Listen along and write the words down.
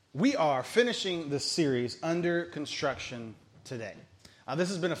We are finishing this series, Under Construction, today. This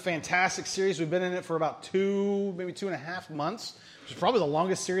has been a fantastic series. We've been in it for about maybe 2.5 months, which is probably the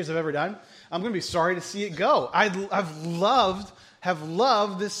longest series I've ever done. I'm going to be sorry to see it go. Have loved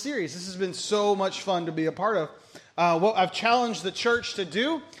this series. This has been so much fun to be a part of. What I've challenged the church to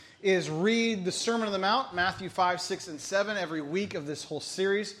do is read the Sermon on the Mount, Matthew 5, 6, and 7, every week of this whole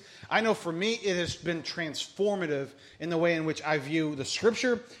series. I know for me, it has been transformative in the way in which I view the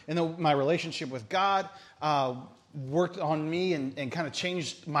Scripture and my relationship with God. Worked on me and kind of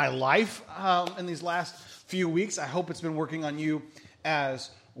changed my life in these last few weeks. I hope it's been working on you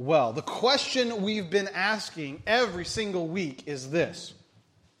as well. The question we've been asking every single week is this.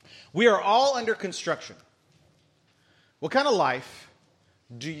 We are all under construction. What kind of life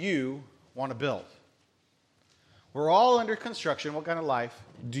do you want to build? We're all under construction. What kind of life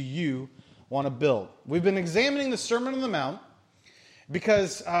do you want to build? We've been examining the Sermon on the Mount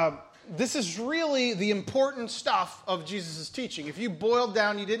because this is really the important stuff of Jesus' teaching. If you boiled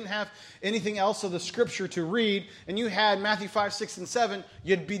down, you didn't have anything else of the Scripture to read, and you had Matthew 5, 6, and 7,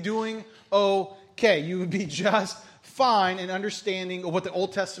 you'd be doing okay. You would be just fine in understanding what the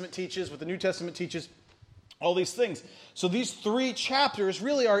Old Testament teaches, what the New Testament teaches, all these things. So these 3 chapters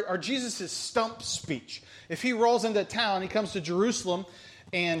really are Jesus' stump speech. If he rolls into town, he comes to Jerusalem,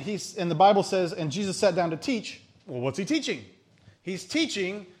 and the Bible says, and Jesus sat down to teach. Well, what's he teaching? He's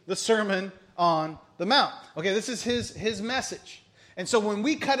teaching the Sermon on the Mount. Okay, this is his message. And so when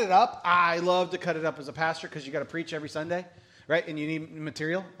we cut it up, I love to cut it up as a pastor because you got to preach every Sunday, right? And you need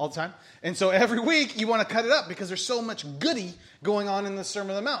material all the time. And so every week you want to cut it up because there's so much goody going on in the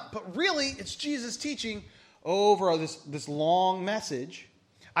Sermon on the Mount. But really, it's Jesus teaching over this long message.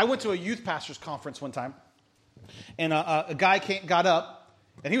 I went to a youth pastors conference one time, and a guy got up,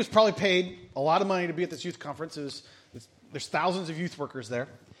 and he was probably paid a lot of money to be at this youth conference. There's thousands of youth workers there.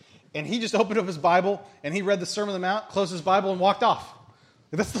 And he just opened up his Bible, and he read the Sermon on the Mount, closed his Bible, and walked off.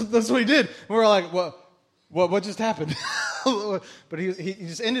 That's what he did. And we were like, what just happened? But he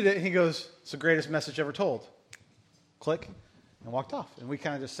just ended it, and he goes, it's the greatest message ever told. Click, and walked off. And we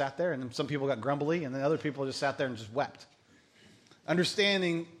kind of just sat there, and then some people got grumbly, and then other people just sat there and just wept.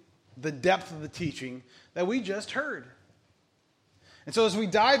 Understanding the depth of the teaching that we just heard. And so as we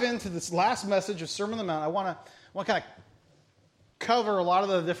dive into this last message of Sermon on the Mount, I want to kind of cover a lot of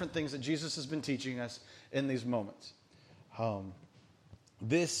the different things that Jesus has been teaching us in these moments.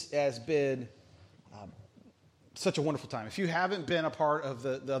 This has been such a wonderful time. If you haven't been a part of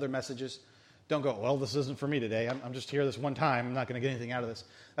the other messages, don't go, well, this isn't for me today. I'm just here this one time. I'm not going to get anything out of this.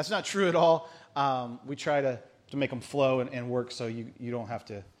 That's not true at all. We try to make them flow and work so you don't have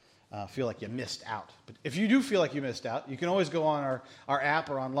to feel like you missed out. But if you do feel like you missed out, you can always go on our app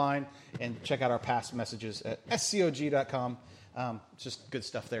or online and check out our past messages at scog.com. It's just good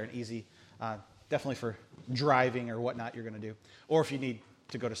stuff there and easy. Definitely for driving or whatnot you're going to do. Or if you need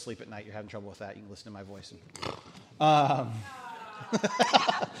to go to sleep at night, you're having trouble with that, you can listen to my voice.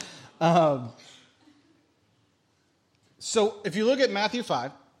 So if you look at Matthew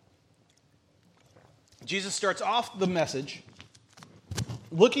 5, Jesus starts off the message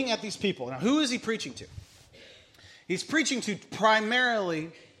looking at these people. Now, who is he preaching to? He's preaching to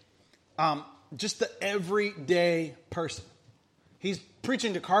primarily just the everyday person. He's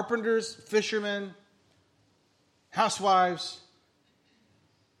preaching to carpenters, fishermen, housewives,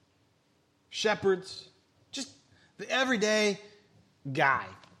 shepherds, just the everyday guy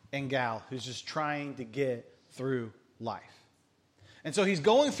and gal who's just trying to get through life. And so he's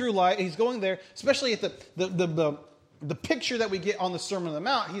going through life, he's going there, especially at the picture that we get on the Sermon on the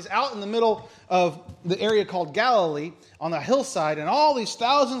Mount. He's out in the middle of the area called Galilee on a hillside, and all these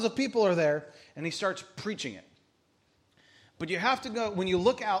thousands of people are there, and he starts preaching it. But you have to go, when you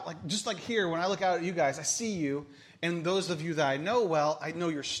look out, just like here, when I look out at you guys, I see you, and those of you that I know well, I know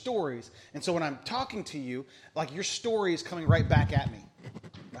your stories. And so when I'm talking to you, like your story is coming right back at me.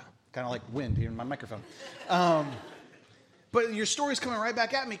 Kind of like wind here in my microphone. But your story's coming right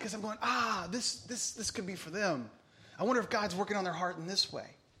back at me because I'm going, this could be for them. I wonder if God's working on their heart in this way.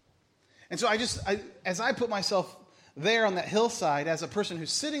 And so as I put myself there on that hillside as a person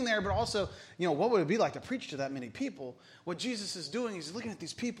who's sitting there, but also, what would it be like to preach to that many people? What Jesus is doing, he's looking at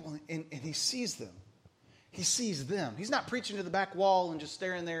these people and he sees them. He sees them. He's not preaching to the back wall and just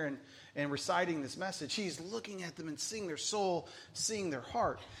staring there and reciting this message. He's looking at them and seeing their soul, seeing their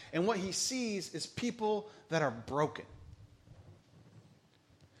heart. And what he sees is people that are broken.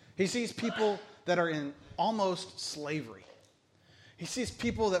 He sees people that are in almost slavery. He sees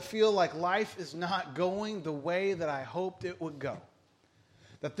people that feel like life is not going the way that I hoped it would go.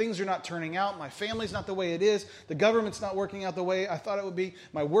 that things are not turning out. My family's not the way it is. The government's not working out the way I thought it would be.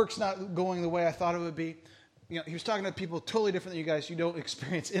 My work's not going the way I thought it would be. He was talking to people totally different than you guys. You don't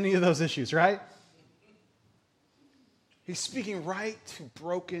experience any of those issues, right? He's speaking right to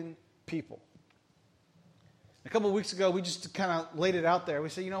broken people. A couple of weeks ago, we just kind of laid it out there. We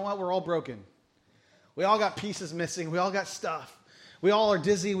said, you know what? We're all broken. We all got pieces missing. We all got stuff. We all are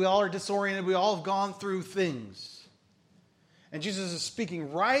dizzy. We all are disoriented. We all have gone through things. And Jesus is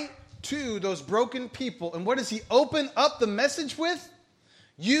speaking right to those broken people. And what does he open up the message with?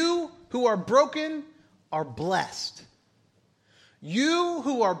 You who are broken are blessed. You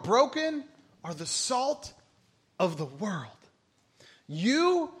who are broken are the salt of the world.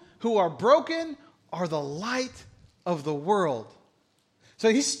 You who are broken are the light of the world. So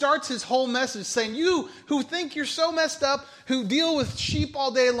he starts his whole message saying, you who think you're so messed up, who deal with sheep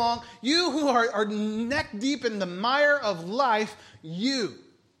all day long, you who are neck deep in the mire of life, you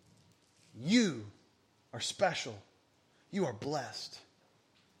are special. You are blessed.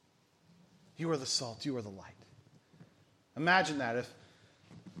 You are the salt. You are the light. Imagine that if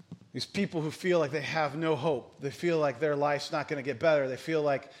these people who feel like they have no hope, they feel like their life's not going to get better, they feel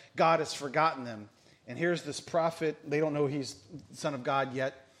like God has forgotten them. And here's this prophet, they don't know he's the Son of God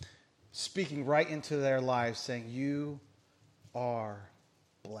yet, speaking right into their lives, saying, you are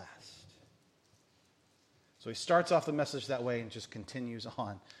blessed. So he starts off the message that way and just continues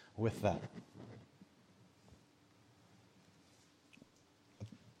on with that.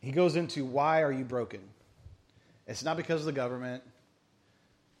 He goes into, why are you broken? It's not because of the government.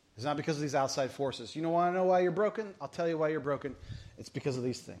 It's not because of these outside forces. You want to know why you're broken? I'll tell you why you're broken. It's because of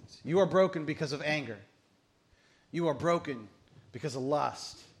these things. You are broken because of anger. You are broken because of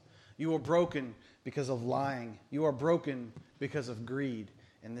lust. You are broken because of lying. You are broken because of greed.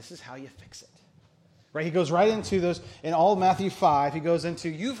 And this is how you fix it. Right? He goes right into those. In all of Matthew 5, he goes into,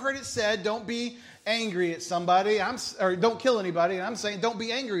 you've heard it said, don't be angry at somebody, or don't kill anybody. And I'm saying, don't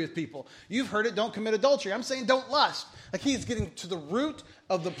be angry with people. You've heard it, don't commit adultery. I'm saying, don't lust. Like he's getting to the root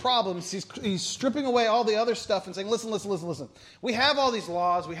of the problems. He's stripping away all the other stuff and saying, listen. We have all these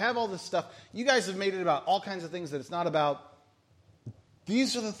laws. We have all this stuff. You guys have made it about all kinds of things that it's not about.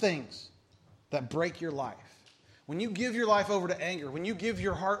 These are the things that break your life. When you give your life over to anger, when you give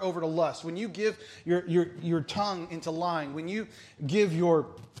your heart over to lust, when you give your tongue into lying, when you give your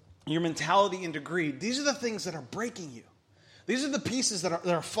mentality into greed, these are the things that are breaking you. These are the pieces that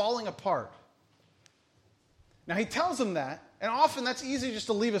are falling apart. Now, he tells them that, and often that's easy just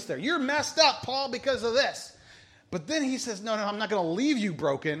to leave us there. You're messed up, Paul, because of this. But then he says, no, I'm not going to leave you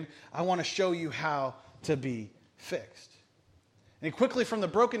broken. I want to show you how to be fixed. And quickly from the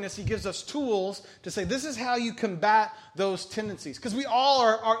brokenness, he gives us tools to say, this is how you combat those tendencies. Because we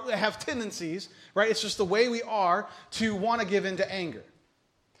all have tendencies, right? It's just the way we are to want to give in to anger.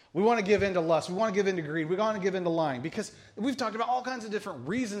 We want to give in to lust. We want to give in to greed. We want to give in to lying. Because we've talked about all kinds of different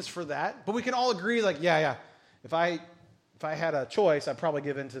reasons for that. But we can all agree, like, yeah. If I had a choice, I'd probably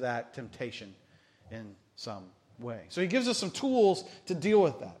give in to that temptation in some way. So he gives us some tools to deal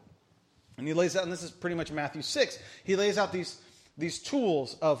with that. And he lays out, and this is pretty much Matthew 6, he lays out these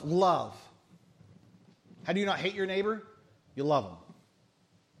tools of love. How do you not hate your neighbor? You love him.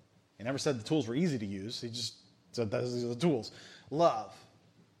 He never said the tools were easy to use. He just said these are the tools. Love.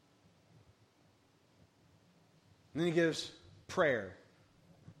 And then he gives prayer.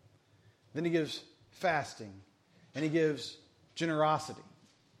 Then he gives fasting. And he gives generosity.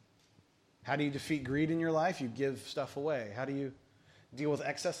 How do you defeat greed in your life? You give stuff away. How do you deal with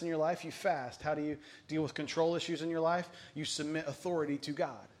excess in your life? You fast. How do you deal with control issues in your life? You submit authority to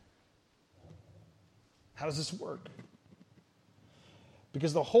God. How does this work?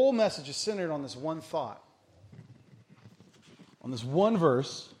 Because the whole message is centered on this one thought. On this one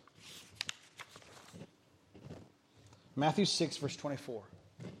verse. Matthew 6, verse 24.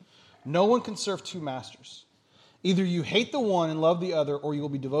 No one can serve two masters. Either you hate the one and love the other, or you will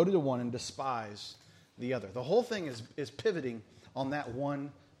be devoted to one and despise the other. The whole thing is pivoting on that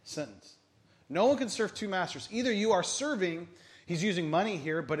one sentence. No one can serve two masters. Either you are serving, he's using money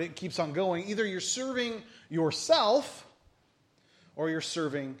here, but it keeps on going. Either you're serving yourself, or you're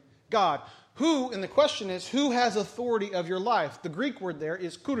serving God. Who, and the question is, who has authority of your life? The Greek word there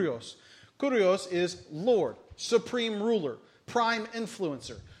is kurios. Kurios is Lord, supreme ruler, prime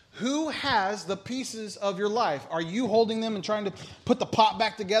influencer. Who has the pieces of your life? Are you holding them and trying to put the pot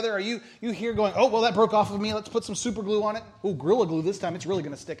back together? Are you here going, oh, well, that broke off of me. Let's put some super glue on it. Oh, Gorilla Glue this time. It's really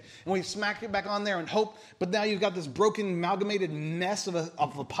going to stick. And we smack it back on there and hope. But now you've got this broken, amalgamated mess of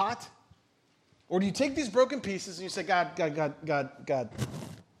a pot. Or do you take these broken pieces and you say, God, here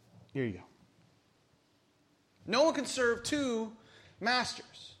you go. No one can serve two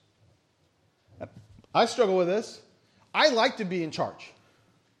masters. I struggle with this. I like to be in charge.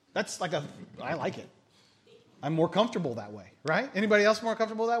 I like it. I'm more comfortable that way, right? Anybody else more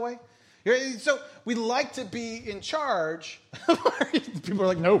comfortable that way? So we like to be in charge. People are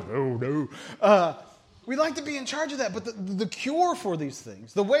like, no. We like to be in charge of that, but the cure for these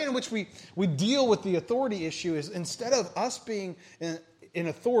things, the way in which we deal with the authority issue is instead of us being in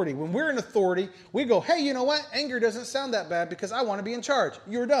authority, when we're in authority, we go, hey, you know what? Anger doesn't sound that bad because I want to be in charge.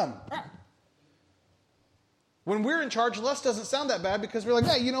 You're dumb. When we're in charge, lust doesn't sound that bad because we're like,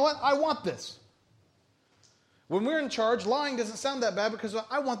 hey, you know what? I want this. When we're in charge, lying doesn't sound that bad because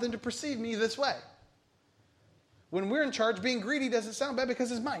I want them to perceive me this way. When we're in charge, being greedy doesn't sound bad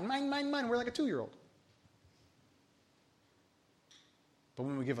because it's mine. We're like a 2-year-old. But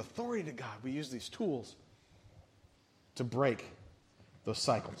when we give authority to God, we use these tools to break those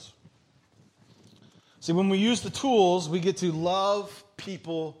cycles. See, when we use the tools, we get to love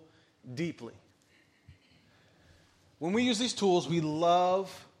people deeply. When we use these tools, we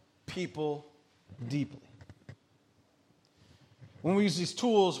love people deeply. When we use these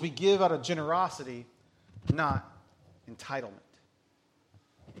tools, we give out of generosity, not entitlement.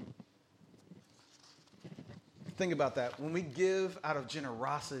 Think about that. When we give out of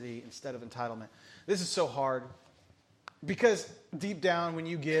generosity instead of entitlement, this is so hard because deep down when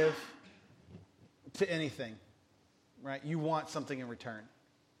you give to anything, right, you want something in return.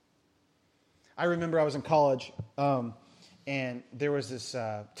 I remember I was in college and there was this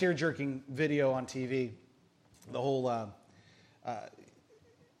tear-jerking video on TV. The whole,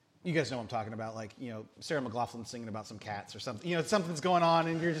 you guys know what I'm talking about, like, you know, Sarah McLachlan singing about some cats or something. You know, something's going on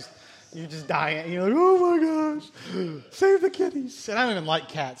and you're just dying. And you're like, oh my gosh, save the kitties. And I don't even like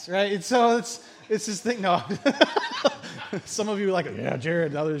cats, right? And so it's this thing. No, some of you are like, yeah,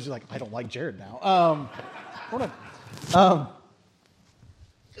 Jared. And others are like, I don't like Jared now.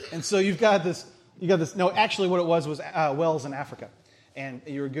 And so you got this. No, actually, what it was wells in Africa, and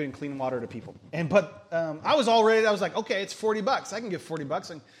you were giving clean water to people. But I was all ready. I was like, okay, it's $40. I can give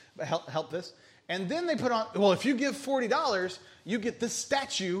 $40 and help this. And then they put on, well, if you give $40, you get this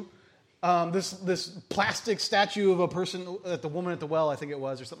statue, this plastic statue of a person, the woman at the well, I think it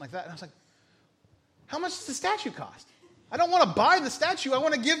was, or something like that. And I was like, how much does the statue cost? I don't want to buy the statue. I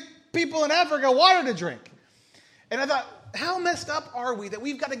want to give people in Africa water to drink. And I thought, how messed up are we that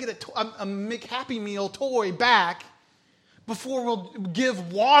we've got to get a McHappy Meal toy back before we'll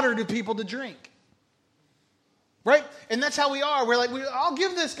give water to people to drink? Right? And that's how we are. We're like, I'll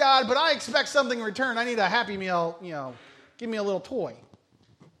give this, God, but I expect something in return. I need a Happy Meal, give me a little toy.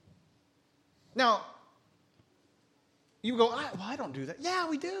 Now, you go, I don't do that. Yeah,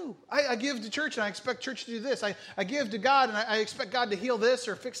 we do. I give to church and I expect church to do this. I give to God and I expect God to heal this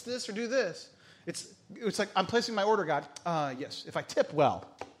or fix this or do this. It's like, I'm placing my order, God. Yes, if I tip well,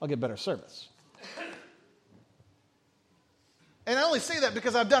 I'll get better service. And I only say that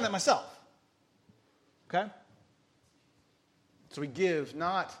because I've done it myself. Okay? So we give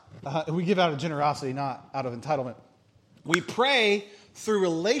out of generosity, not out of entitlement. We pray through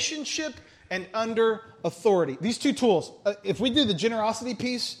relationship and under authority. These two tools, if we do the generosity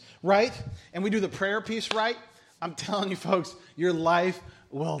piece right, and we do the prayer piece right, I'm telling you folks, your life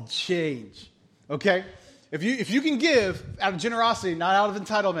will change. Okay? If you can give out of generosity, not out of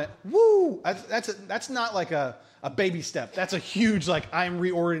entitlement, woo! That's not like a baby step. That's a huge, I'm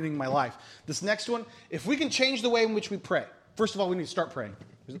reorienting my life. This next one, if we can change the way in which we pray. First of all, we need to start praying.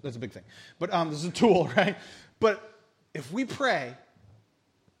 That's a big thing. But this is a tool, right? But if we pray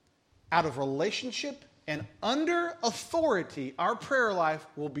out of relationship and under authority, our prayer life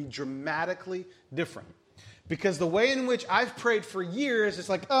will be dramatically different. Because the way in which I've prayed for years, it's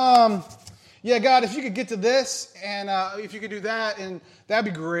like, yeah, God, if you could get to this, and if you could do that, and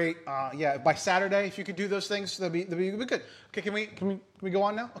that'd be great. Yeah, by Saturday, if you could do those things, that'd be good. Okay, can we go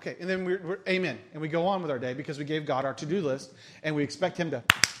on now? Okay, and then we're amen, and we go on with our day because we gave God our to-do list, and we expect Him to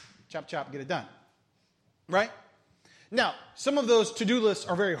chop, get it done. Right? Now, some of those to-do lists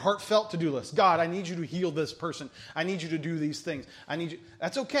are very heartfelt to-do lists. God, I need you to heal this person. I need you to do these things.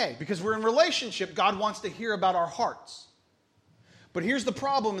 That's okay, because we're in relationship. God wants to hear about our hearts. But here's the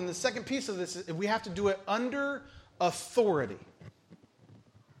problem, and the second piece of this is we have to do it under authority.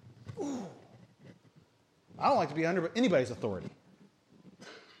 Ooh. I don't like to be under anybody's authority.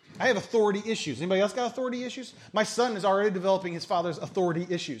 I have authority issues. Anybody else got authority issues? My son is already developing his father's authority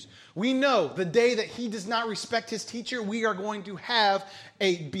issues. We know the day that he does not respect his teacher, we are going to have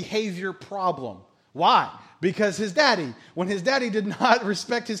a behavior problem. Why? Because when his daddy did not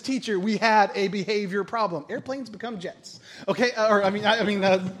respect his teacher, we had a behavior problem. Airplanes become jets. Okay,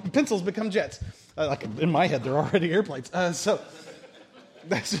 pencils become jets. In my head, they're already airplanes.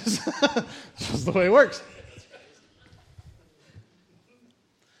 That's just the way it works.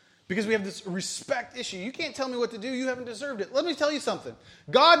 Because we have this respect issue. You can't tell me what to do. You haven't deserved it. Let me tell you something.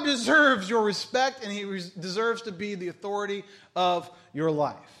 God deserves your respect, and He deserves to be the authority of your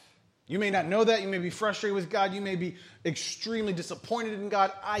life. You may not know that. You may be frustrated with God. You may be extremely disappointed in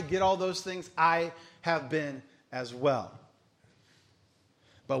God. I get all those things. I have been as well.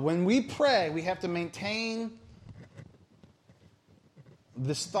 But when we pray, we have to maintain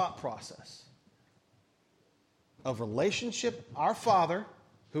this thought process of relationship. Our Father,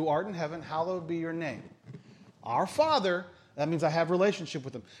 who art in heaven, hallowed be your name. Our Father, that means I have relationship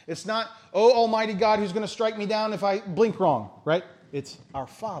with Him. It's not, oh, Almighty God, who's going to strike me down if I blink wrong, right? It's our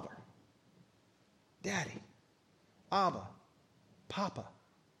Father. Daddy, Abba, Papa.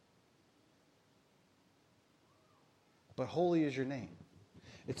 But holy is your name.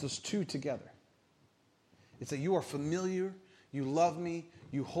 It's those two together. It's that you are familiar, you love me,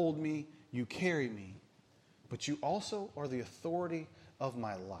 you hold me, you carry me, but you also are the authority of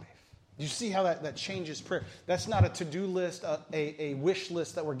my life. You see how that changes prayer. That's not a to-do list, a wish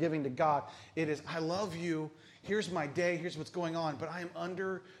list that we're giving to God. It is, I love you, here's my day, here's what's going on, but I am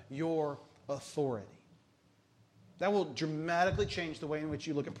under your authority. That will dramatically change the way in which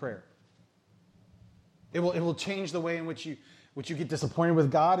you look at prayer. It will change the way in which you get disappointed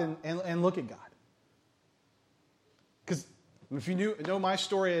with God and look at God. Because if you know my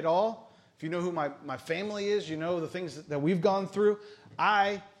story at all, if you know who my family is, you know the things that we've gone through.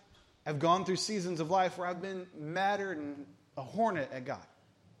 I have gone through seasons of life where I've been madder than a hornet at God.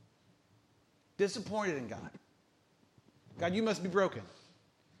 Disappointed in God. God, you must be broken.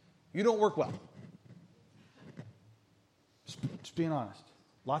 You don't work well. Just being honest.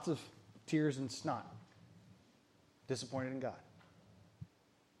 Lots of tears and snot. Disappointed in God.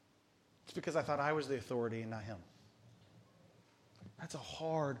 It's because I thought I was the authority and not Him. That's a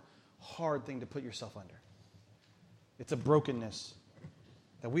hard thing to put yourself under. It's a brokenness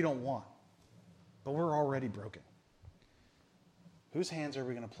that we don't want, but we're already broken. Whose hands are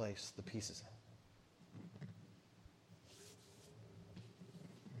we going to place the pieces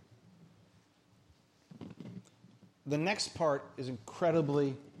in? The next part is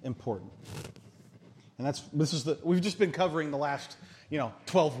incredibly important. And we've just been covering the last,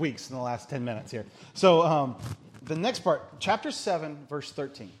 12 weeks in the last 10 minutes here. So the next part, chapter 7, verse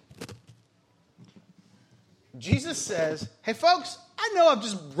 13. Jesus says, hey folks, I know I've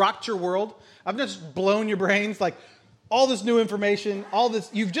just rocked your world. I've just blown your brains, like all this new information, all this.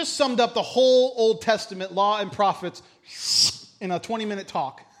 You've just summed up the whole Old Testament law and prophets in a 20-minute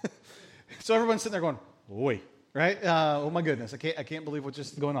talk. So everyone's sitting there going, oi, right? Oh my goodness, I can't believe what's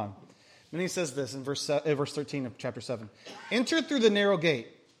just going on. And he says this in verse 13 of chapter 7. Enter through the narrow gate,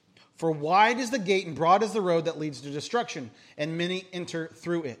 for wide is the gate and broad is the road that leads to destruction, and many enter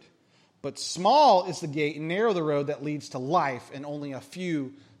through it. But small is the gate and narrow the road that leads to life, and only a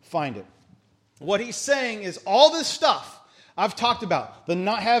few find it. What he's saying is all this stuff I've talked about, the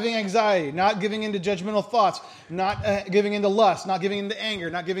not having anxiety, not giving into judgmental thoughts, not giving into lust, not giving into anger,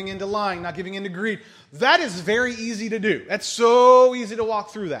 not giving into lying, not giving into greed. That is very easy to do. That's so easy to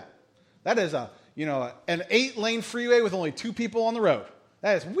walk through that. That is an 8-lane freeway with only 2 people on the road.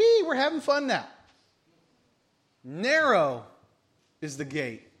 That is, we're having fun now. Narrow is the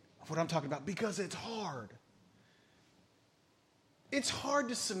gate of what I'm talking about because it's hard. It's hard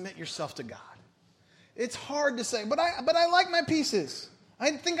to submit yourself to God. It's hard to say, but I like my pieces.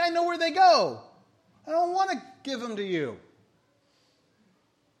 I think I know where they go. I don't want to give them to you.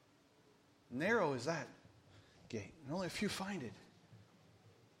 Narrow is that gate, and only a few find it.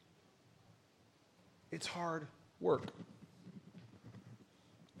 It's hard work.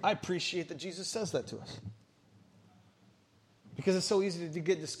 I appreciate that Jesus says that to us. Because it's so easy to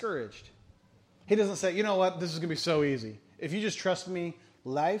get discouraged. He doesn't say, you know what, this is going to be so easy. If you just trust me,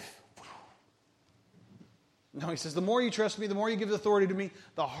 life. No, he says, the more you trust me, the more you give authority to me,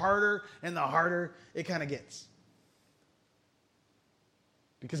 the harder and the harder it kind of gets.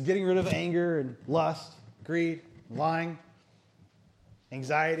 Because getting rid of anger and lust, greed, lying,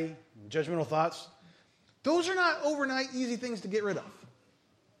 anxiety, judgmental thoughts, those are not overnight easy things to get rid of.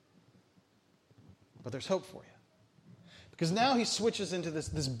 But there's hope for you. Because now he switches into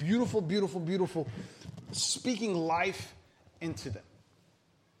this beautiful, beautiful, beautiful speaking life into them.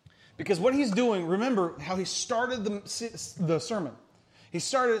 Because what he's doing, remember how he started the sermon. He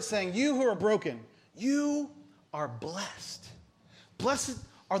started it saying, you who are broken, you are blessed. Blessed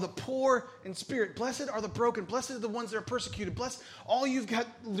are the poor in spirit. Blessed are the broken. Blessed are the ones that are persecuted. Blessed, all you've got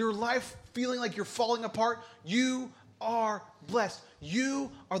your life feeling like you're falling apart. You are blessed.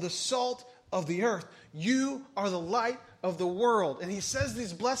 You are the salt of the earth. You are the light of the world. And he says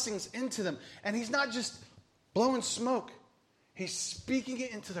these blessings into them. And he's not just blowing smoke. He's speaking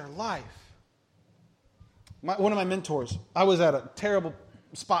it into their life. One of my mentors, I was at a terrible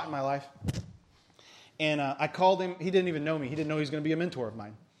spot in my life. And I called him. He didn't even know me. He didn't know he was going to be a mentor of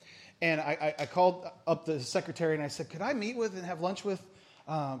mine. And I called up the secretary and I said, could I meet with and have lunch with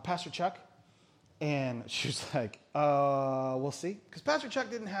Pastor Chuck? And she was like, we'll see. Because Pastor Chuck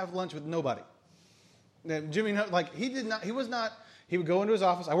didn't have lunch with nobody. Jimmy, he would go into his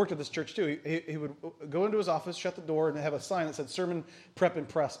office. I worked at this church too. He would go into his office, shut the door, and have a sign that said sermon prep and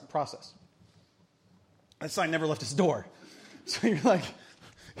process. That sign never left his door. So you're like,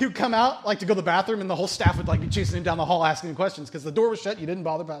 he would come out like to go to the bathroom, and the whole staff would like be chasing him down the hall asking him questions because the door was shut. You didn't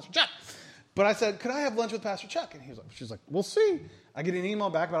bother Pastor Chuck. But I said, could I have lunch with Pastor Chuck? And she's like, we'll see. I get an email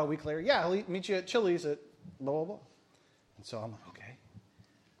back about a week later. Yeah, I'll meet you at Chili's at blah, blah, blah. And so I'm like, okay.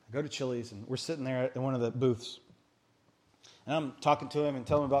 I go to Chili's, and we're sitting there at one of the booths. And I'm talking to him and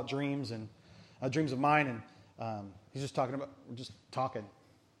telling him about dreams and dreams of mine. And we're just talking.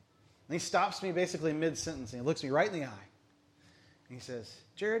 And he stops me basically mid-sentence, and he looks me right in the eye. And he says,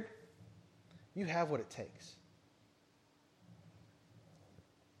 Jared, you have what it takes.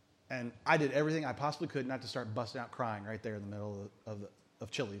 And I did everything I possibly could not to start busting out crying right there in the middle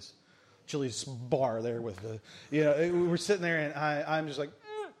of Chili's. Chili's bar there with we're sitting there, and I'm just like,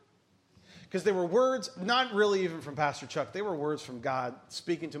 because they were words, not really even from Pastor Chuck. They were words from God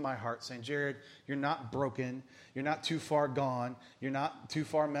speaking to my heart saying, Jared, you're not broken. You're not too far gone. You're not too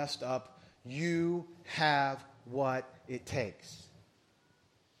far messed up. You have what it takes.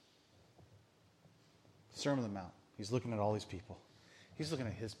 Sermon on the Mount. He's looking at all these people. He's looking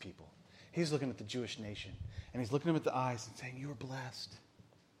at his people. He's looking at the Jewish nation. And he's looking them at the eyes and saying, you are blessed.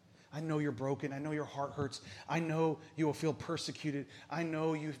 I know you're broken. I know your heart hurts. I know you will feel persecuted. I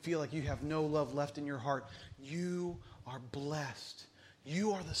know you feel like you have no love left in your heart. You are blessed.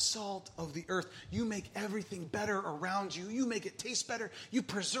 You are the salt of the earth. You make everything better around you. You make it taste better. You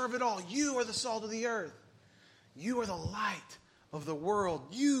preserve it all. You are the salt of the earth. You are the light of the world.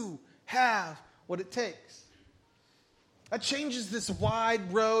 You have what it takes. That changes this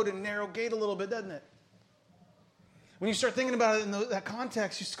wide road and narrow gate a little bit, doesn't it? When you start thinking about it in that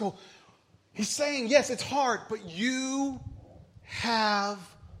context, you just go, he's saying, yes, it's hard, but you have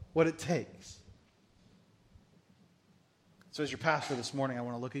what it takes. So as your pastor this morning, I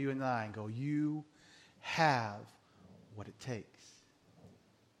want to look at you in the eye and go, you have what it takes.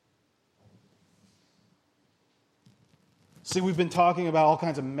 See, we've been talking about all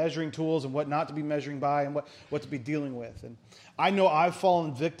kinds of measuring tools and what not to be measuring by and what to be dealing with. And I know I've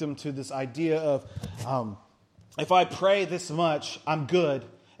fallen victim to this idea of if I pray this much, I'm good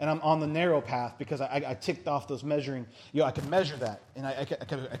and I'm on the narrow path because I ticked off those measuring. I can measure that and I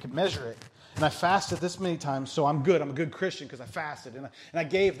can measure it. And I fasted this many times, so I'm good. I'm a good Christian because I fasted. And I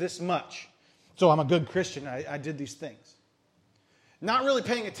gave this much, so I'm a good Christian. I did these things. Not really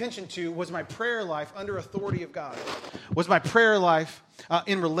paying attention to, was my prayer life under authority of God? Was my prayer life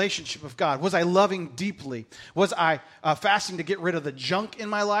in relationship with God? Was I loving deeply? Was I fasting to get rid of the junk in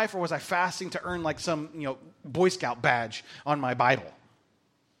my life? Or was I fasting to earn like some Boy Scout badge on my Bible?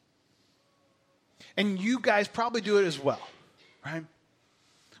 And you guys probably do it as well, right?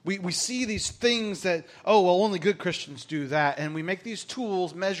 We see these things that, only good Christians do that. And we make these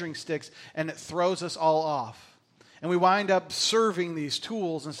tools, measuring sticks, and it throws us all off. And we wind up serving these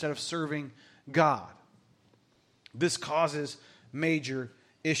tools instead of serving God. This causes major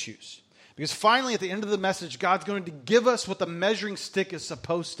issues. Because finally, at the end of the message, God's going to give us what the measuring stick is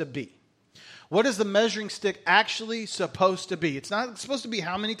supposed to be. What is the measuring stick actually supposed to be? It's not supposed to be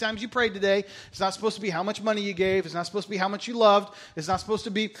how many times you prayed today. It's not supposed to be how much money you gave. It's not supposed to be how much you loved. It's not supposed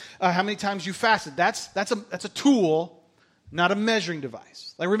to be how many times you fasted. That's a tool, not a measuring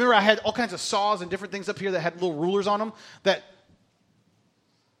device. Like remember, I had all kinds of saws and different things up here that had little rulers on them that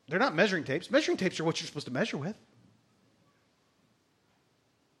they're not measuring tapes. Measuring tapes are what you're supposed to measure with.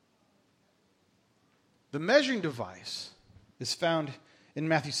 The measuring device is found in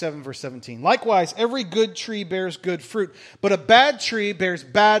Matthew 7, verse 17. Likewise, every good tree bears good fruit, but a bad tree bears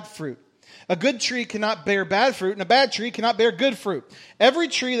bad fruit. A good tree cannot bear bad fruit, and a bad tree cannot bear good fruit. Every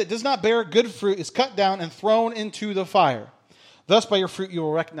tree that does not bear good fruit is cut down and thrown into the fire. Thus, by your fruit, you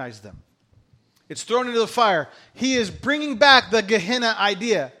will recognize them. It's thrown into the fire. He is bringing back the Gehenna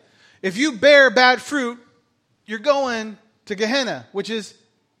idea. If you bear bad fruit, you're going to Gehenna, which is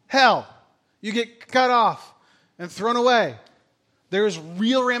hell. You get cut off and thrown away. There's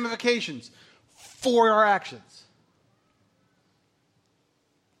real ramifications for our actions.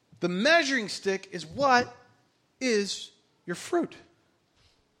 The measuring stick is what is your fruit.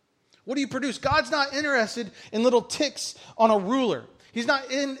 What do you produce? God's not interested in little ticks on a ruler. He's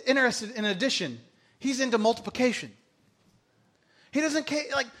not interested in addition. He's into multiplication. He doesn't care.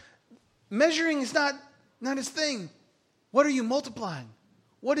 Like, measuring is not his thing. What are you multiplying?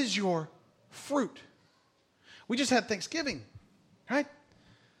 What is your fruit? We just had Thanksgiving, right?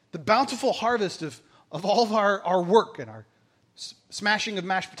 The bountiful harvest of all of our work and our smashing of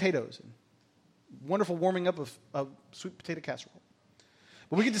mashed potatoes and wonderful warming up of sweet potato casserole.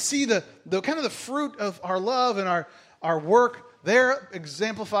 But we get to see the kind of the fruit of our love and our work there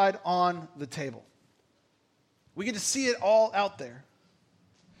exemplified on the table. We get to see it all out there.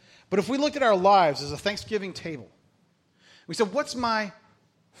 But if we looked at our lives as a Thanksgiving table, we said, what's my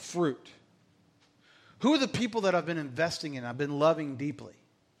fruit? Who are the people that I've been investing in, I've been loving deeply?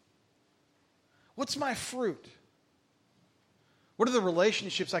 What's my fruit? What are the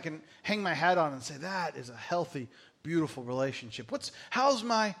relationships I can hang my hat on and say, that is a healthy, beautiful relationship? How's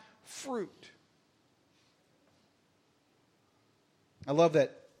my fruit? I love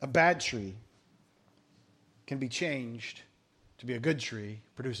that a bad tree can be changed to be a good tree,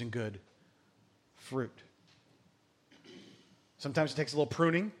 producing good fruit. Sometimes it takes a little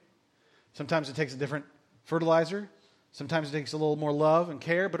pruning. Sometimes it takes a different fertilizer. Sometimes it takes a little more love and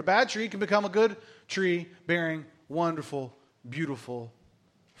care. But a bad tree can become a good tree bearing wonderful, beautiful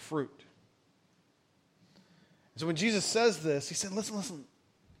fruit. So when Jesus says this, he said, listen.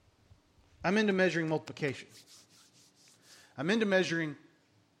 I'm into measuring multiplication. I'm into measuring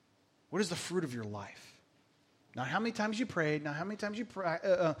what is the fruit of your life. Not how many times you prayed, not how many times you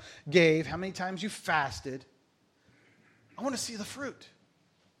gave, how many times you fasted. I want to see the fruit.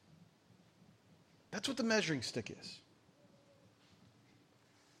 That's what the measuring stick is.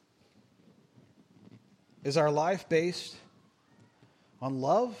 Is our life based on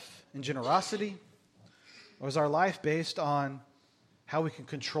love and generosity? Or is our life based on how we can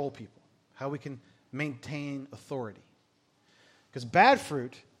control people? How we can maintain authority? Because bad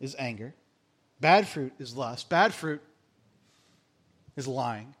fruit is anger. Bad fruit is lust. Bad fruit is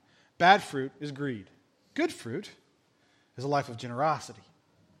lying. Bad fruit is greed. Good fruit is a life of generosity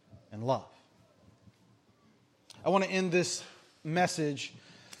and love. I want to end this message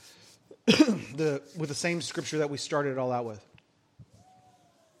with the same scripture that we started it all out with,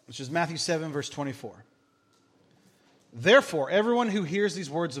 which is Matthew 7, verse 24. Therefore, everyone who hears these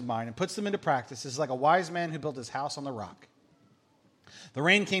words of mine and puts them into practice is like a wise man who built his house on the rock. The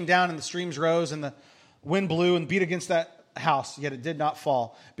rain came down and the streams rose and the wind blew and beat against that house, yet it did not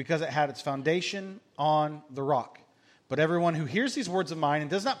fall because it had its foundation on the rock. But everyone who hears these words of mine and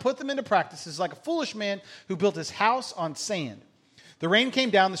does not put them into practice is like a foolish man who built his house on sand. The rain came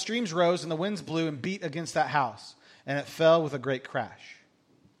down, the streams rose, and the winds blew and beat against that house, and it fell with a great crash.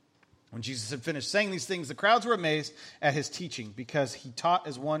 When Jesus had finished saying these things, the crowds were amazed at his teaching because he taught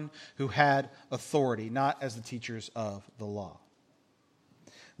as one who had authority, not as the teachers of the law.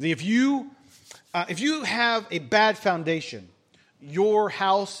 If you have a bad foundation, your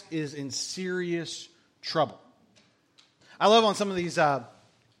house is in serious trouble. I love on some of these home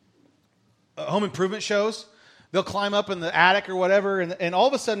improvement shows, they'll climb up in the attic or whatever, and all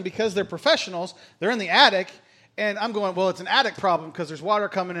of a sudden, because they're professionals, they're in the attic, and I'm going, well, it's an attic problem because there's water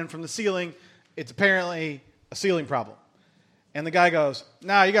coming in from the ceiling. It's apparently a ceiling problem. And the guy goes,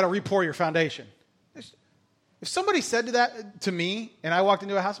 nah, you got to re-pour your foundation. If somebody said that to me, and I walked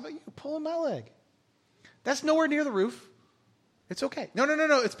into a house, I'm like, you're pulling my leg. That's nowhere near the roof. It's okay. No.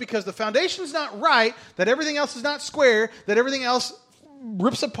 It's because the foundation's not right, that everything else is not square, that everything else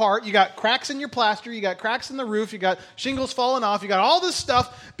rips apart. You got cracks in your plaster. You got cracks in the roof. You got shingles falling off. You got all this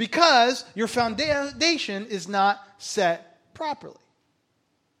stuff because your foundation is not set properly.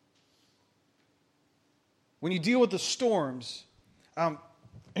 When you deal with the storms,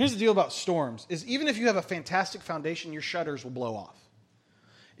 here's the deal about storms, is even if you have a fantastic foundation, your shutters will blow off.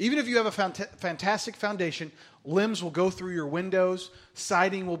 Even if you have a fantastic foundation, limbs will go through your windows,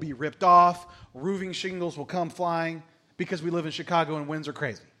 siding will be ripped off, roofing shingles will come flying because we live in Chicago and winds are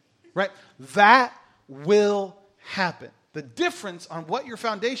crazy, right? That will happen. The difference on what your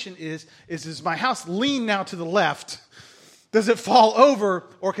foundation is my house lean now to the left? Does it fall over,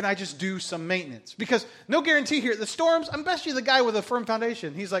 or can I just do some maintenance? Because no guarantee here. The storms, I'm bet you the guy with a firm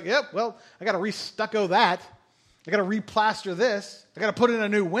foundation, he's like, yep, well, I got to re-stucco that. I got to replaster this. I got to put in a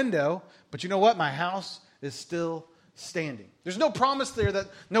new window. But you know what? My house is still standing. There's no promise there that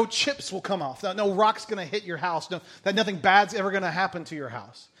no chips will come off, that no rock's going to hit your house, that nothing bad's ever going to happen to your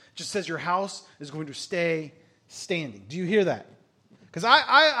house. It just says your house is going to stay standing. Do you hear that? Because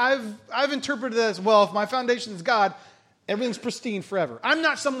I've interpreted it as, well, if my foundation is God, everything's pristine forever. I'm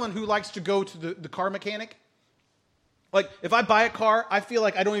not someone who likes to go to the car mechanic Like, if I buy a car, I feel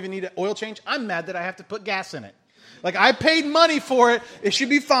like I don't even need an oil change. I'm mad that I have to put gas in it. Like, I paid money for it. It should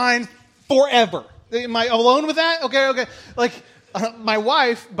be fine forever. Am I alone with that? Okay. Like, my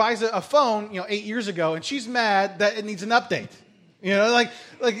wife buys a phone, 8 years ago, and she's mad that it needs an update.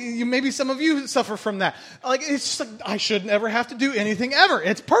 Maybe some of you suffer from that. Like, it's just like, I shouldn't ever have to do anything ever.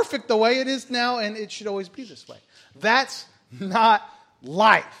 It's perfect the way it is now, and it should always be this way. That's not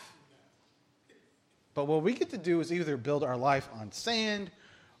life. But what we get to do is either build our life on sand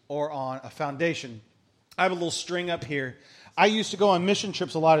or on a foundation. I have a little string up here. I used to go on mission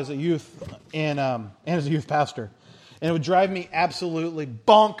trips a lot as a youth and as a youth pastor. And it would drive me absolutely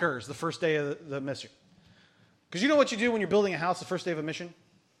bonkers the first day of the mission. Because you know what you do when you're building a house the first day of a mission?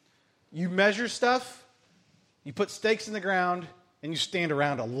 You measure stuff, you put stakes in the ground, and you stand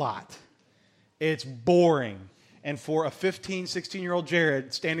around a lot. It's boring. And for a 15, 16-year-old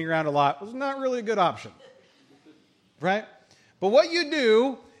Jared, standing around a lot was not really a good option. Right? But what you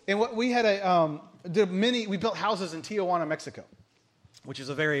do, and what we had we built houses in Tijuana, Mexico, which is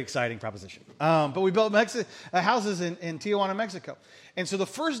a very exciting proposition. But we built houses in Tijuana, Mexico. And so the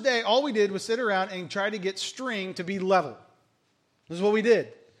first day, all we did was sit around and try to get string to be level. This is what we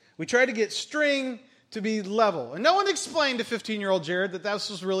did. We tried to get string to be level. And no one explained to 15-year-old Jared that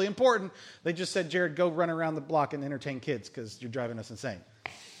was really important. They just said, Jared, go run around the block and entertain kids because you're driving us insane.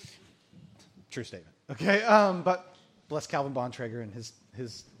 True statement. Okay? But bless Calvin Bontrager and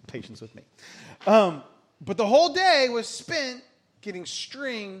his patience with me. But the whole day was spent getting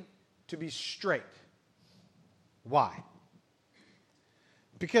string to be straight. Why?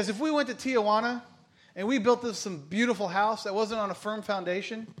 Because if we went to Tijuana and we built some beautiful house that wasn't on a firm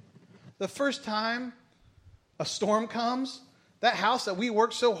foundation, the first time a storm comes, that house that we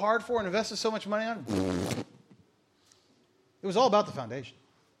worked so hard for and invested so much money on, it was all about the foundation.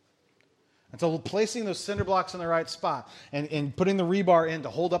 And so placing those cinder blocks in the right spot and putting the rebar in to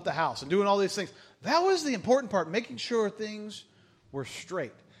hold up the house and doing all these things, that was the important part, making sure things were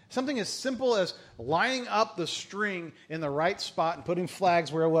straight. Something as simple as lining up the string in the right spot and putting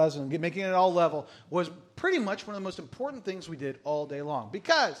flags where it was and making it all level was pretty much one of the most important things we did all day long.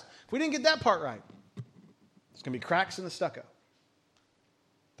 Because if we didn't get that part right, there's going to be cracks in the stucco.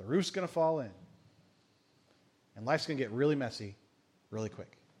 The roof's going to fall in. And life's going to get really messy really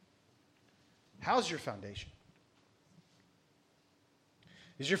quick. How's your foundation?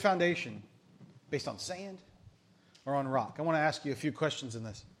 Is your foundation based on sand or on rock? I want to ask you a few questions in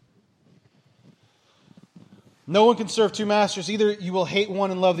this. No one can serve two masters. Either you will hate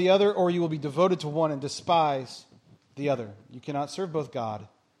one and love the other, or you will be devoted to one and despise the other. You cannot serve both God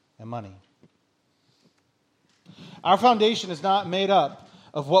and money. Our foundation is not made up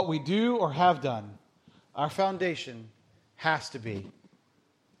of what we do or have done. Our foundation has to be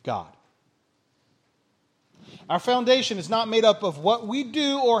God. Our foundation is not made up of what we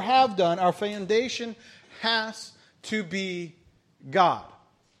do or have done. Our foundation has to be God.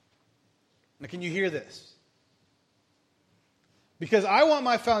 Now, can you hear this? Because I want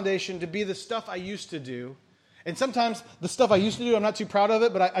my foundation to be the stuff I used to do. And sometimes the stuff I used to do, I'm not too proud of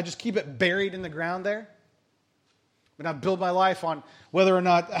it, but I just keep it buried in the ground there. And I build my life on whether or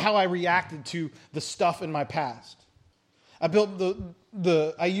not, how I reacted to the stuff in my past. I built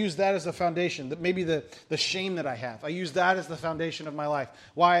I use that as the foundation, that maybe the shame that I have. I use that as the foundation of my life.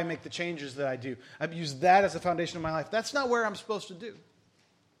 Why I make the changes that I do. I use that as the foundation of my life. That's not where I'm supposed to do.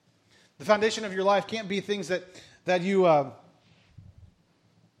 The foundation of your life can't be things that you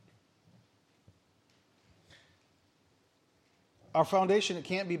our foundation, it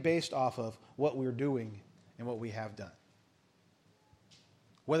can't be based off of what we're doing and what we have done.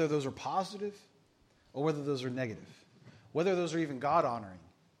 Whether those are positive or whether those are negative. Whether those are even God-honoring.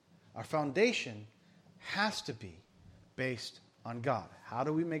 Our foundation has to be based on God. How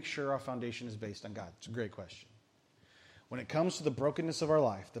do we make sure our foundation is based on God? It's a great question. When it comes to the brokenness of our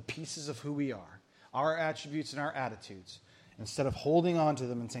life, the pieces of who we are, our attributes and our attitudes, instead of holding on to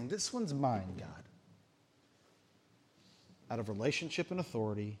them and saying, this one's mine, God. Out of relationship and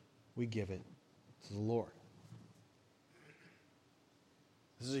authority, we give it to the Lord.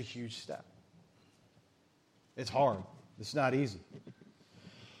 This is a huge step. It's hard. It's not easy.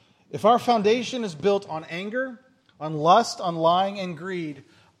 If our foundation is built on anger, on lust, on lying, and greed,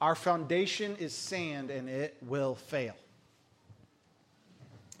 our foundation is sand and it will fail.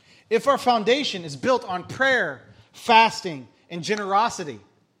 If our foundation is built on prayer, fasting, and generosity,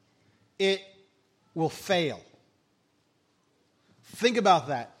 it will fail. Think about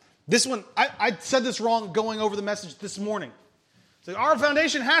that. This one, I said this wrong going over the message this morning. So our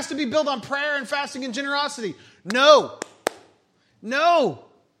foundation has to be built on prayer and fasting and generosity. No.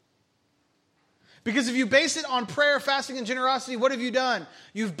 Because if you base it on prayer, fasting, and generosity, what have you done?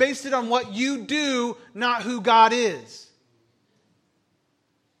 You've based it on what you do, not who God is.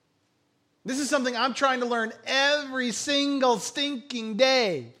 This is something I'm trying to learn every single stinking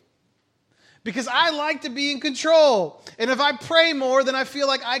day. Because I like to be in control. And if I pray more, then I feel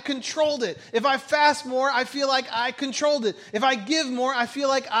like I controlled it. If I fast more, I feel like I controlled it. If I give more, I feel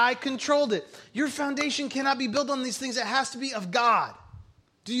like I controlled it. Your foundation cannot be built on these things. It has to be of God.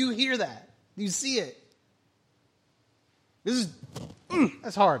 Do you hear that? Do you see it?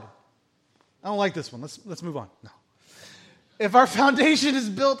 That's hard. I don't like this one. Let's move on. No. If our foundation is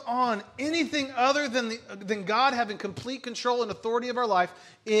built on anything other than God having complete control and authority of our life,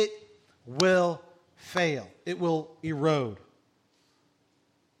 it will fail. It will erode.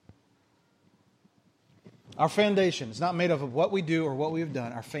 Our foundation is not made up of what we do or what we have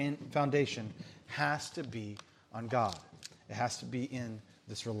done. Our foundation has to be on God. It has to be in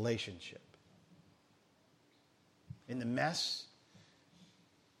this relationship. In the mess,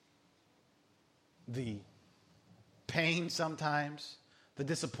 the pain sometimes, the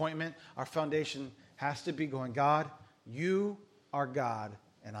disappointment, our foundation has to be going, God, you are God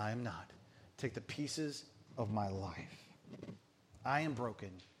and I am not. Take the pieces of my life. I am broken,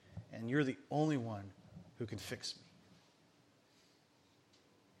 and you're the only one who can fix me.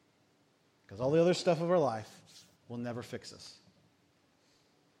 Because all the other stuff of our life will never fix us.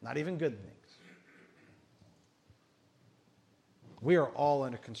 Not even good things. We are all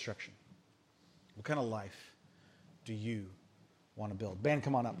under construction. What kind of life do you want to build? Band,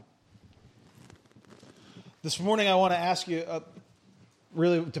 come on up. This morning I want to ask you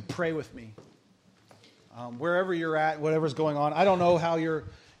really to pray with me. Wherever you're at, whatever's going on. I don't know how you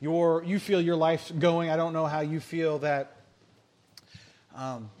feel your life's going. I don't know how you feel that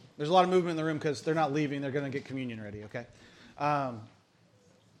there's a lot of movement in the room because they're not leaving. They're going to get communion ready, okay?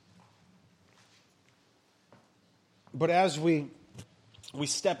 But as we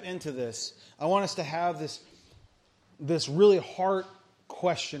step into this, I want us to have this really heart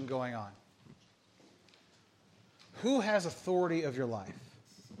question going on. Who has authority of your life?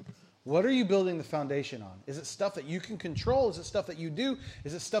 What are you building the foundation on? Is it stuff that you can control? Is it stuff that you do?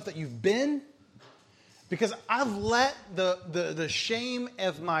 Is it stuff that you've been? Because I've let the shame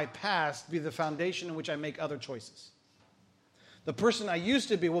of my past be the foundation in which I make other choices. The person I used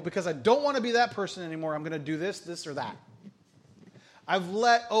to be, well, because I don't want to be that person anymore, I'm going to do this, or that. I've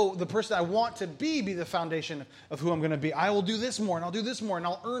let, the person I want to be the foundation of who I'm going to be. I will do this more, and I'll do this more, and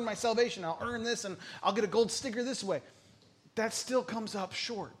I'll earn my salvation. I'll earn this, and I'll get a gold sticker this way. That still comes up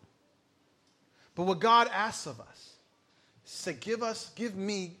short. But what God asks of us is to give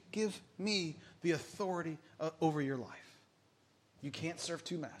me the authority over your life. You can't serve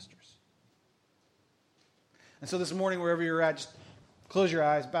two masters. And so this morning, wherever you're at, just close your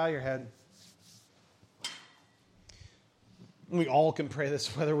eyes, bow your head. We all can pray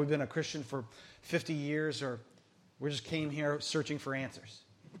this, whether we've been a Christian for 50 years or we just came here searching for answers.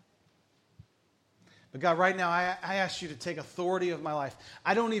 But God, right now, I ask you to take authority of my life.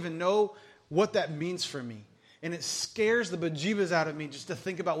 I don't even know what that means for me. And it scares the bejeebas out of me just to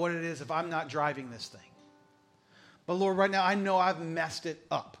think about what it is if I'm not driving this thing. But Lord, right now, I know I've messed it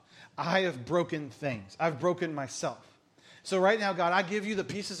up. I have broken things. I've broken myself. So right now, God, I give you the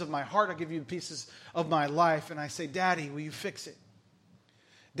pieces of my heart. I give you the pieces of my life. And I say, Daddy, will you fix it?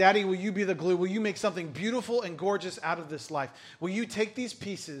 Daddy, will you be the glue? Will you make something beautiful and gorgeous out of this life? Will you take these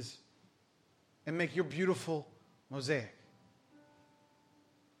pieces and make your beautiful mosaic?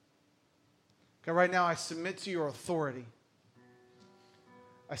 God, right now I submit to your authority.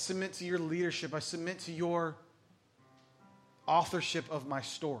 I submit to your leadership. I submit to your authorship of my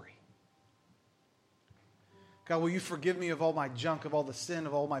story. God, will you forgive me of all my junk, of all the sin,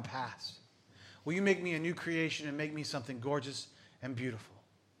 of all my past? Will you make me a new creation and make me something gorgeous and beautiful?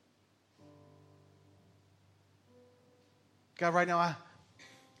 God, right now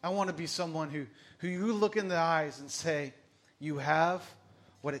I want to be someone who you look in the eyes and say, you have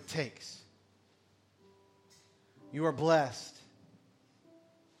what it takes. You are blessed.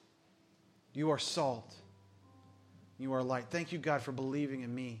 You are salt. You are light. Thank you, God, for believing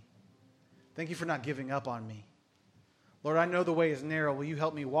in me. Thank you for not giving up on me. Lord, I know the way is narrow. Will you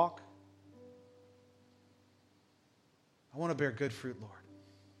help me walk? I want to bear good fruit, Lord.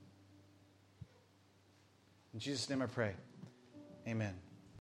 In Jesus' name I pray. Amen.